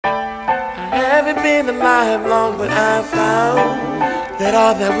Haven't been alive long, but I found that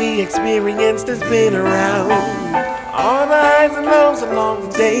all that we experienced has been around. All the highs and lows along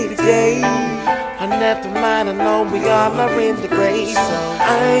the day to day. I never mind alone, we all are in the grace. So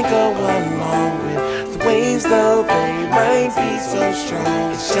I ain't going along with the waves, though they might be so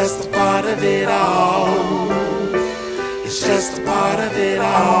strong. It's just a part of it all. It's just a part of it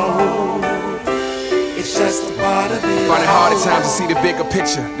all. It's just a part of it. Find it hard at times to see the bigger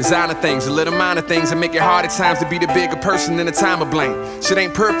picture. Designer things, the little minor things that make it hard at times to be the bigger person in a time of blame. Shit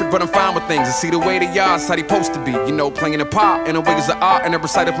ain't perfect, but I'm fine with things. I see the way they are, it's how they supposed to be. You know, playing a part in a way is the art, and a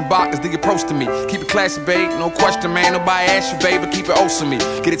recital from Bach is the approach to me. Keep it classy, babe, no question, man. Nobody asked you, babe, but keep it awesome me.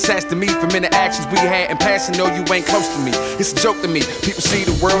 Get attached to me from interactions we had in passing, know you ain't close to me. It's a joke to me. People see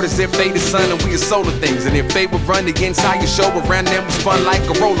the world as if they the sun and we are solar things. And if they would run the entire show around them, we spun like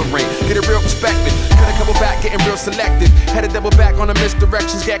a roller ring. Get a real perspective. A couple back, getting real selective. Had to double back on the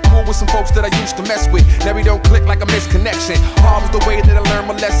misdirections. Got cool with some folks that I used to mess with. Now we don't click like a misconnection. Hard was the way that I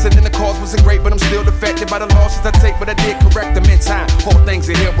learned my lesson, and the cause wasn't great, but I'm still affected by the losses I take. But I did correct them in time. Whole things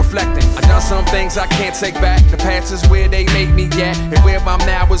are here reflecting. I done some things I can't take back. The past is where they made me at, and where I'm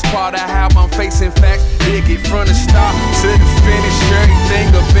now is part of how I'm facing facts. Dig it from the start to the finish.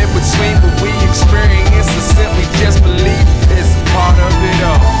 Everything up in between, but we experience and simply just believe it's a part of it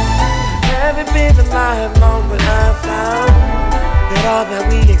all. Haven't been alive long, but I found that all that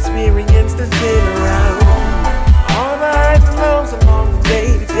we experienced has been around. All the highs and lows along the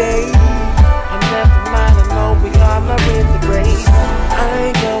day to day. I never mind alone, we all are in the grace.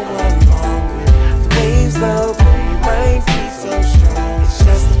 I ain't going along with the waves, though they might be so strong. It's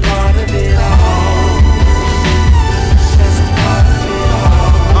just a part of it all. It's just a part of it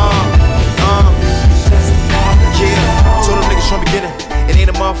all. It's just a part of it all. Told them niggas from the beginning. It ain't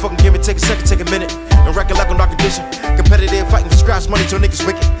a motherfucking give it, take a second, take a minute. And recollect on our condition. Competitive, fighting for scraps, money till niggas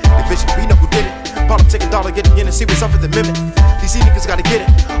wicked. Division, we know who did it. Bottom, take a dollar, get it in and see what's up for the mimic. These niggas gotta get it.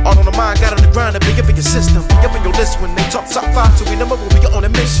 All on the mind, got on the grind, to be up in your system. Be up in your list when they talk top 5 till we number when we get on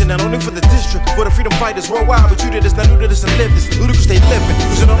a mission. Not only for the district, for the freedom fighters worldwide. But you did this, not new to this and live this. Ludicrous, they living.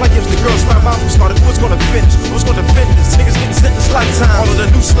 Losing all like if the girls find out who started, who's gonna finish, who's gonna defend this. Niggas getting sentenced lifetime. All of the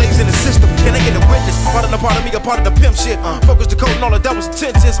new slaves in the system, can they get a witness? Part of me, a part of the pimp shit. Focus the code and all the devil's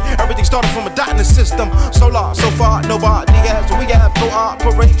intentions. Everything started from a dot in the system. So long, so far, nobody has. We have no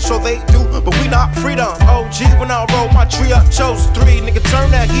operate, so they do, but we not freedom. OG, when I roll my tree up, chose 3, nigga,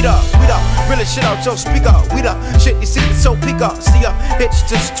 turn that heat up. We the realest shit out, Joe, speak up. We the shit you see, so peak up. See ya, hitch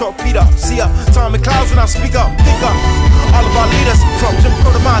this torpedo. See ya, time in clouds when I speak up. Pick up, all of our leaders, from Jim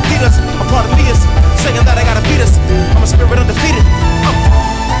Crow to my Adidas. A part of me is saying that I gotta beat us. I'm a spirit undefeated.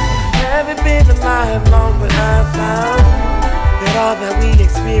 Haven't been alive long, but I found that all that we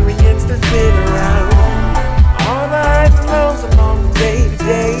experienced has been around. All the highs and lows along the day to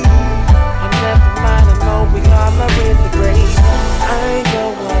day. I never mind alone, we all are in the grace. I ain't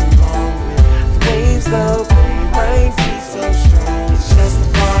going along with the waves, though they might be so strong. It's just a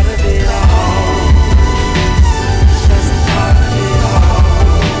part of it all. It's just a part of it all.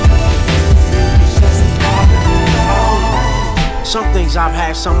 It's just a part of it all. Some things I've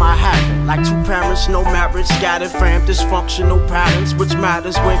had, some I haven't. Like 2 parents, no marriage, scattered fam, dysfunctional patterns. Which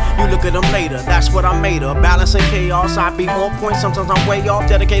matters when you look at them later. That's what I made of. Balance and chaos, I be on point. Sometimes I'm way off,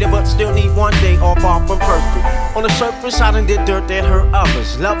 dedicated, but still need one day off, far from perfect. On the surface, I done did dirt that hurt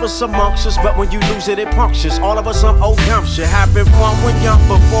others. Lovers amongst us, but when you lose it, it punctures. All of us, some old gumption. Having fun when young,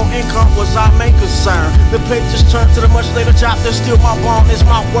 before income was our main concern. The pages turn to the much later chapter. Still my bond is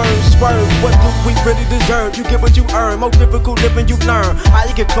my words. Swerve, what do we really deserve? You get what you earn. More difficult living you learn. How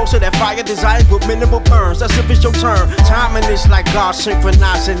you get closer, that fire desire with minimal burns. That's if it's your turn. Timing is like God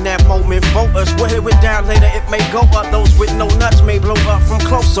synchronizing that moment for us. We'll hear it down later, it may go up. Those with no nuts may blow up from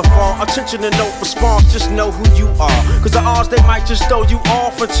close or far. Attention and no response, just know who you are. Cause the odds, they might just throw you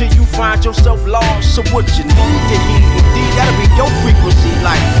off until you find yourself lost. So what you need to hear, indeed, that'll be your frequency.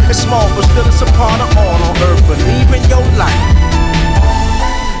 Like, it's small, but still it's a part of all on earth. Believe in your life.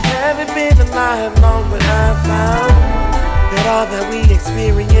 Haven't been alive long, but I found that all that we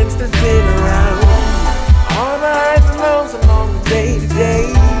experienced has been around.